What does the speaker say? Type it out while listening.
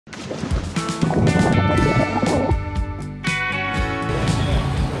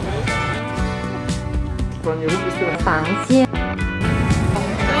房间。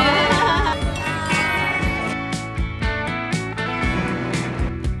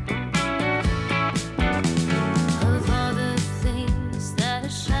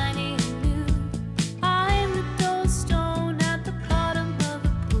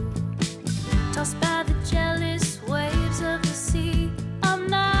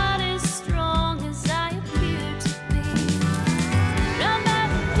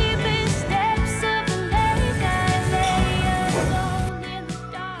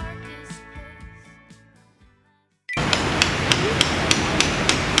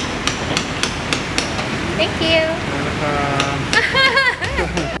Thank you.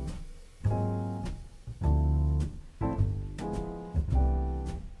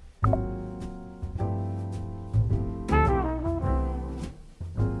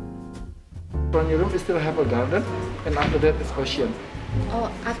 From your room, we still have a garden, and after that is ocean. Oh,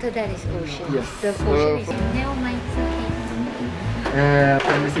 after that is ocean. Yes. The ocean is never mind.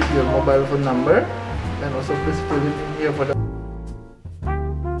 And this is your mobile phone number, and also please fill it in here for the.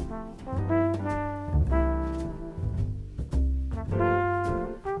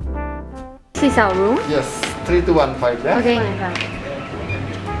 This is our room. Yes, 3215. Yeah. Okay.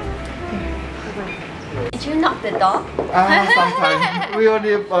 Did you knock the door? Sometimes we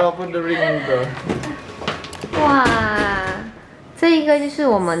only put the ring on the door. 哇，这一个就是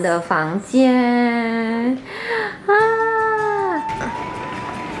我们的房间啊！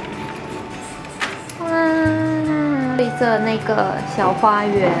哇，对着那个小花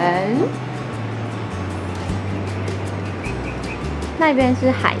园，那边是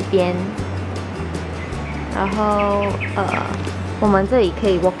海边，然后我们这里可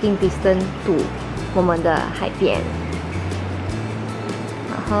以 walking distance to 我们的海边。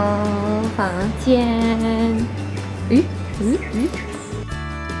 然后房间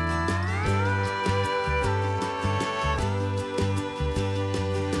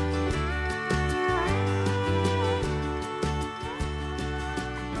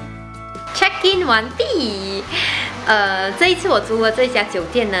，check in 完毕。这一次我租的这家酒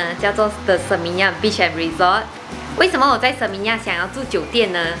店呢，叫做 The Seminyak Beach and Resort。为什么我在 Seminyak 想要住酒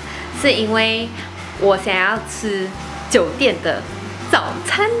店呢？是因为我想要吃酒店的 早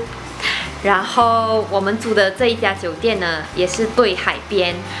餐，然后我们租的这一家酒店呢，也是对海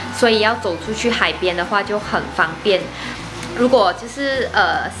边，所以要走出去海边的话就很方便。如果就是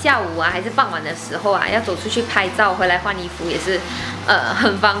下午啊还是傍晚的时候啊，要走出去拍照，回来换衣服也是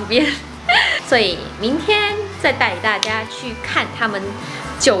很方便。所以明天再带大家去看他们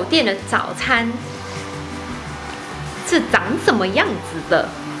酒店的早餐是长什么样子的。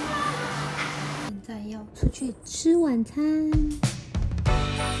现在要出去吃晚餐。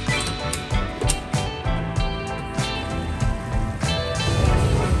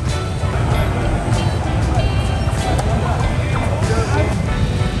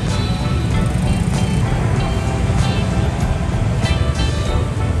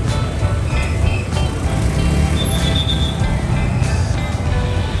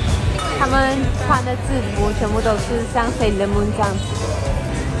 他们穿的制服全部都是像Sailor Moon这样子。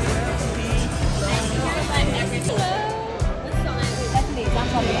但是你这样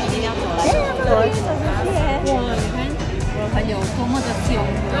说，你一定要走来走去。哇，你看我朋友多么的凶。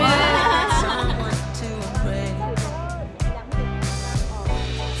对啊。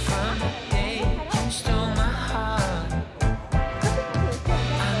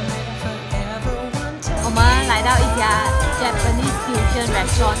我们来到一家 Japanese fusion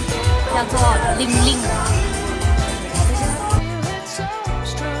restaurant。 叫做令令。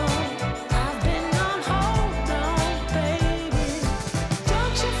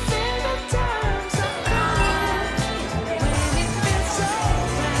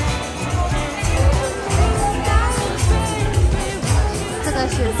这个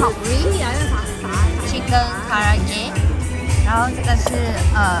是 pork rib、chicken karaage， 然后这个是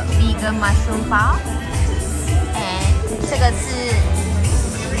vegan mushroom bao， 这个是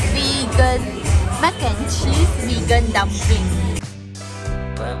vegan mac and cheese vegan dumpling。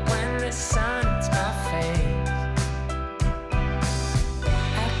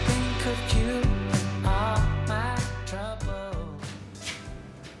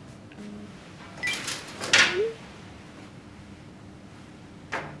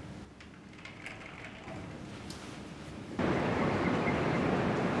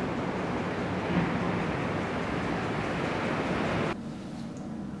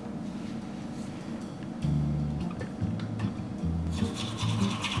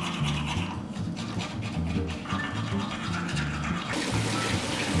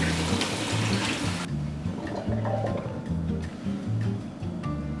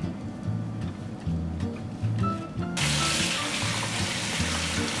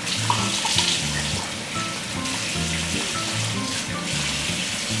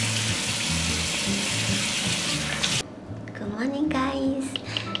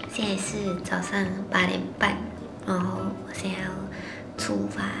是早上8点半，然后我现在要出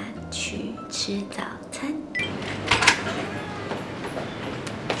发去吃早餐。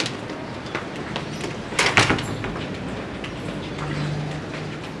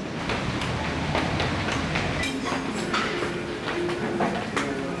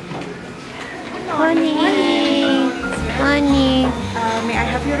Morning. Morning. May I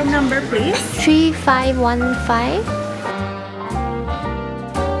have your room number, please? 3515.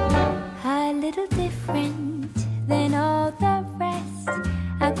 A little different than all the rest.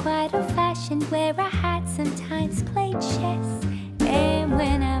 I'm quite old-fashioned where I had sometimes played chess. And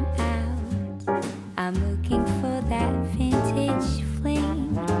when I'm out, I'm looking for that vintage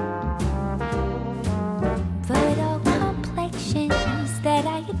fling. But all complexions that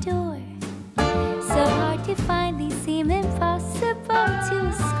I adore, so hard to find, these seem impossible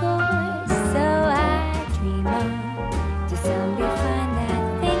to score. So I dream on to someday find that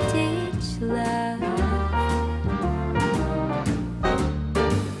vintage love.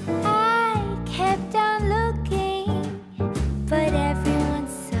 I kept on looking, but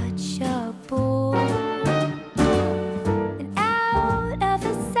everyone's such a bore. And out of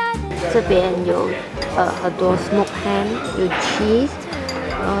a sudden, 这边有很多 smoked ham， 有 cheese，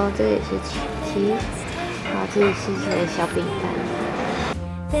 然后这个也是 cheese， 然后这里是些小饼干。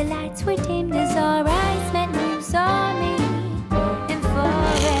 the lights were dimmed as our eyes met and you saw me. And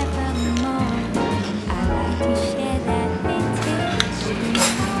forevermore, I like to share that vintage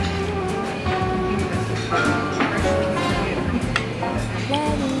love.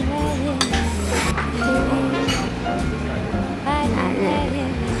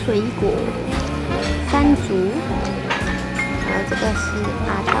 水果山竹，然后这个是阿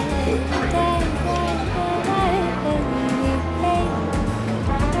达布，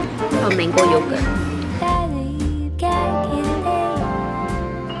还有芒果优格。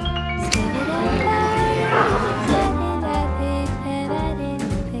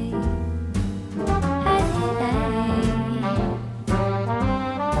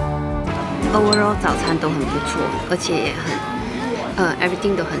Overall 早餐都很不错，而且也很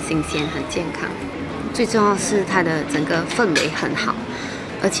everything 都很新鲜，很健康。最重要的是它的整个氛围很好，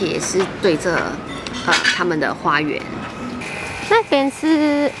而且也是对着他们的花园。那边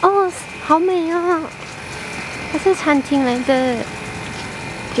是哦，好美啊！它是餐厅来的，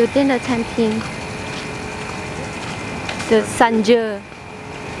酒店的餐厅的山脚，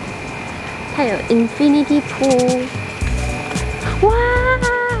它有 Infinity Pool， 哇！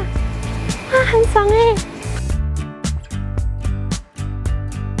 很爽哎！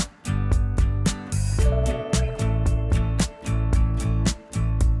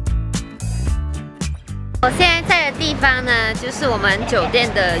我现在在的地方呢，就是我们酒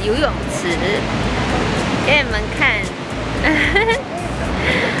店的游泳池，给你们看。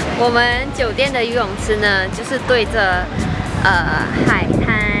我们酒店的游泳池呢，就是对着海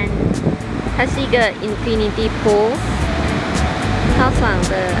滩，它是一个 Infinity Pool， 超爽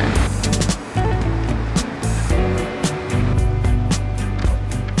的。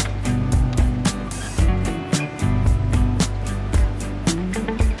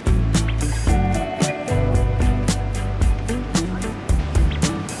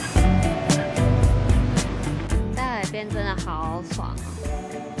 真的好爽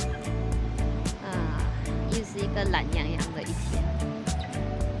哦！又是一个懒洋洋的一天。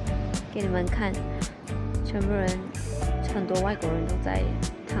给你们看，全部人，很多外国人都在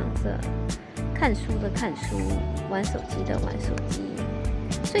躺着，看书的看书，玩手机的玩手机，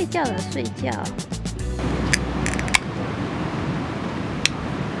睡觉的睡觉。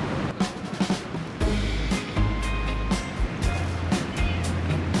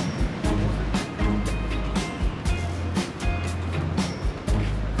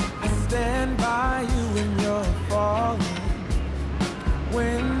 Stand by you when you're falling,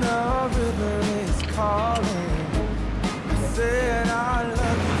 when the river is calling. I said I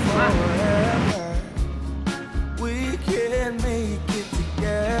love you forever. We can make it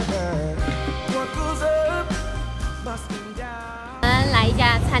together. What goes up must come down. 我们来一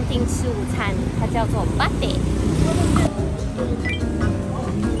家餐厅吃午餐，它叫做 Bali。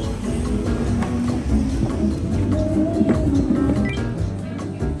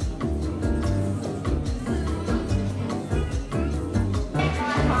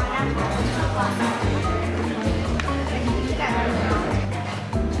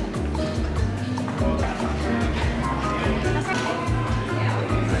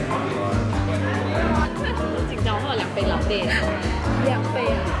 2倍啊！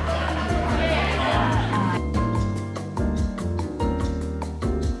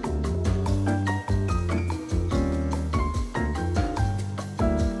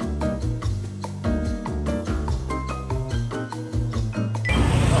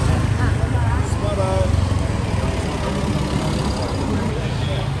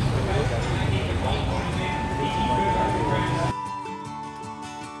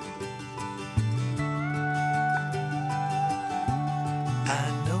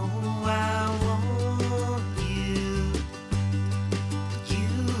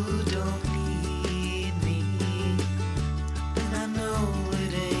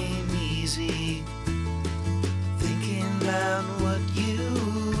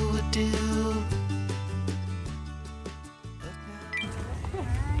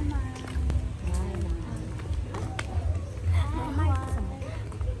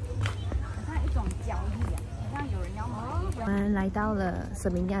们来到了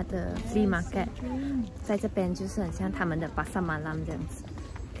Seminyak的 flea market， 在这边就是很像他们的巴萨马兰这样子，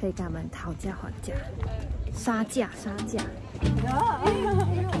可以跟他们讨价还价、杀价。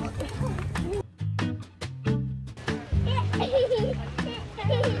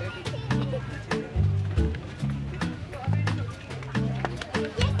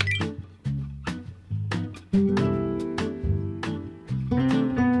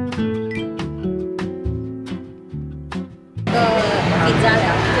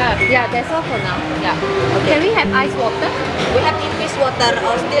Yeah, that's all for now. Yeah. Okay. Can we have ice water? We have increased water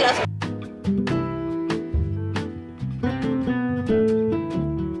or still as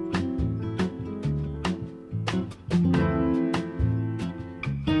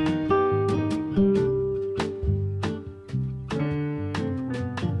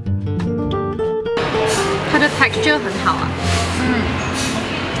它的 texture 很好啊，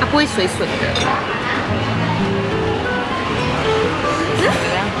它不会水水的。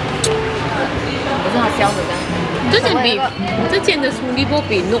不是它削的这样。这间的 smoothie bowl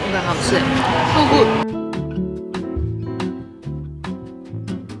比 Nook 的好吃，so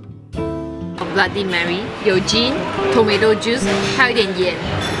good。Bloody Mary 有 gin、tomato juice， 还有一点盐，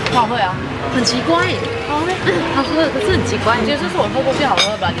好喝啊，很奇怪，好喝，可是很奇怪。我觉得这是我喝过最好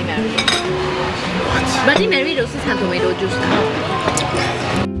喝的 Bloody Mary。Bloody Mary 都是掺 tomato juice 的。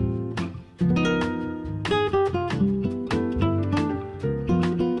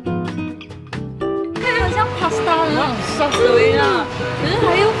烧水啊！可是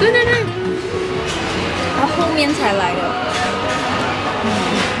还有，对，它后面才来的。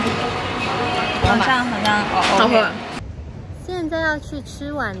好像好喝。现在要去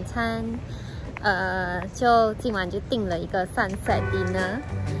吃晚餐，就今晚就订了一个sunset dinner，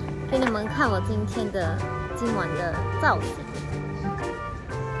给你们看我今晚的造型。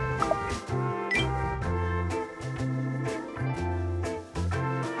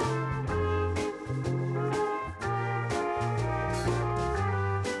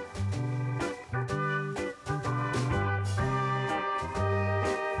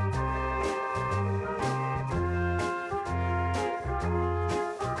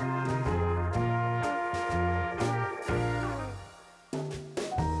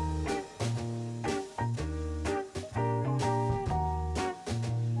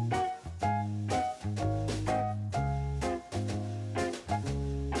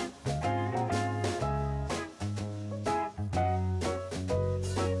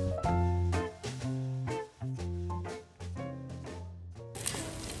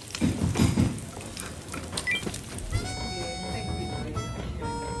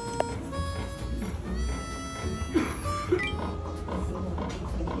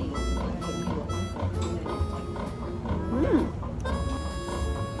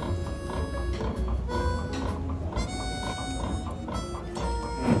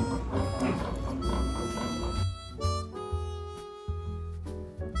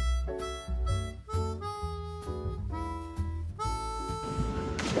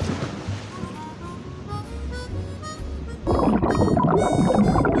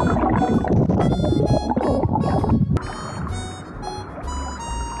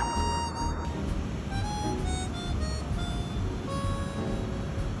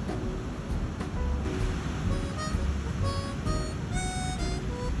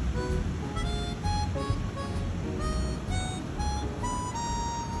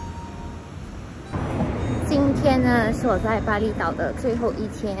今天呢是我在巴厘岛的最后一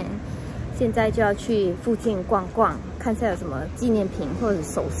天，现在就要去附近逛逛，看一下有什么纪念品或者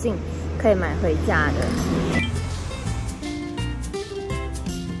手信可以买回家的。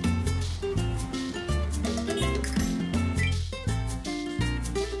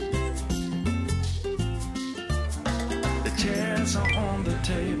The chairs are on the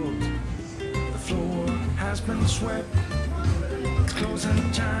table. The floor has been swept. It's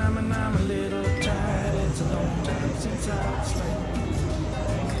closing time and I'm a little tired. It's a long time since I've slept.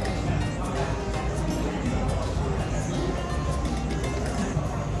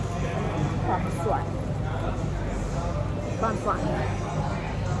 算算。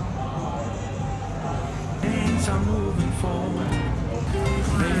 Things are moving forward.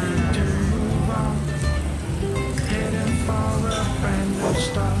 Ready to move on. Heading for a brand new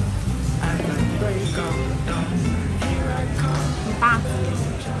start. At the break of dawn. Here I come. 大只。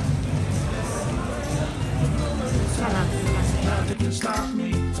 Nothing can stop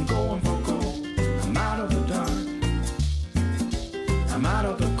me. I'm going for gold. I'm out of the dark. I'm out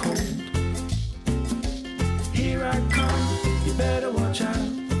of the cold. Here I come. You better watch out.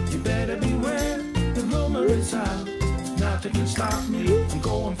 You better beware. The rumor is out. Nothing can stop me. I'm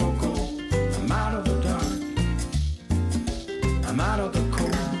going for